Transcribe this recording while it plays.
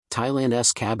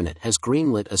Thailand's cabinet has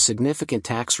greenlit a significant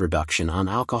tax reduction on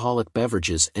alcoholic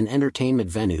beverages and entertainment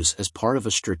venues as part of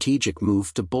a strategic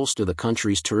move to bolster the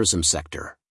country's tourism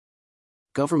sector.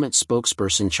 Government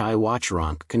spokesperson Chai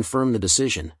Wacharong confirmed the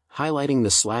decision, highlighting the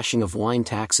slashing of wine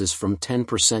taxes from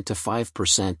 10% to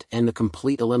 5% and the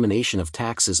complete elimination of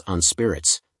taxes on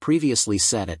spirits, previously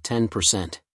set at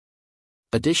 10%.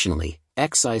 Additionally,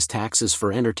 excise taxes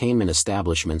for entertainment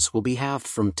establishments will be halved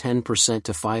from 10%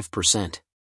 to 5%.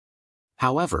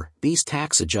 However, these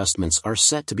tax adjustments are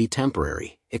set to be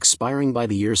temporary, expiring by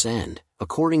the year's end,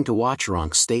 according to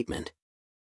Wacharong's statement.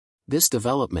 This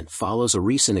development follows a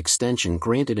recent extension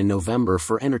granted in November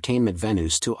for entertainment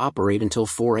venues to operate until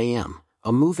 4 a.m.,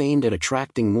 a move aimed at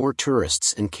attracting more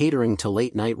tourists and catering to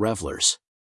late-night revelers.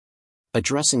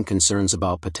 Addressing concerns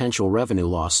about potential revenue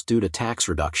loss due to tax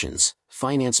reductions,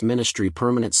 Finance Ministry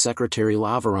Permanent Secretary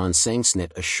Lavaran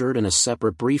Sangsnit assured in a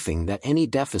separate briefing that any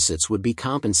deficits would be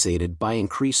compensated by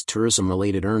increased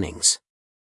tourism-related earnings.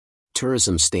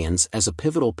 Tourism stands as a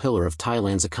pivotal pillar of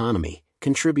Thailand's economy,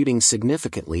 contributing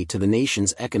significantly to the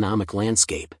nation's economic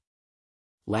landscape.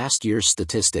 Last year's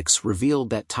statistics revealed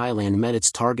that Thailand met its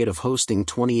target of hosting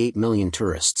 28 million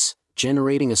tourists,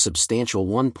 generating a substantial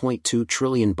 1.2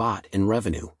 trillion baht in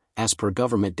revenue, as per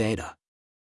government data.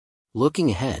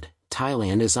 Looking ahead,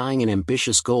 Thailand is eyeing an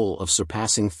ambitious goal of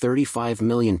surpassing 35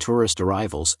 million tourist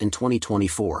arrivals in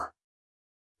 2024.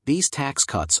 These tax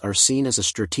cuts are seen as a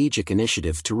strategic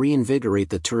initiative to reinvigorate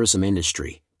the tourism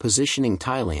industry, positioning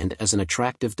Thailand as an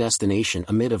attractive destination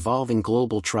amid evolving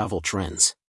global travel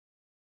trends.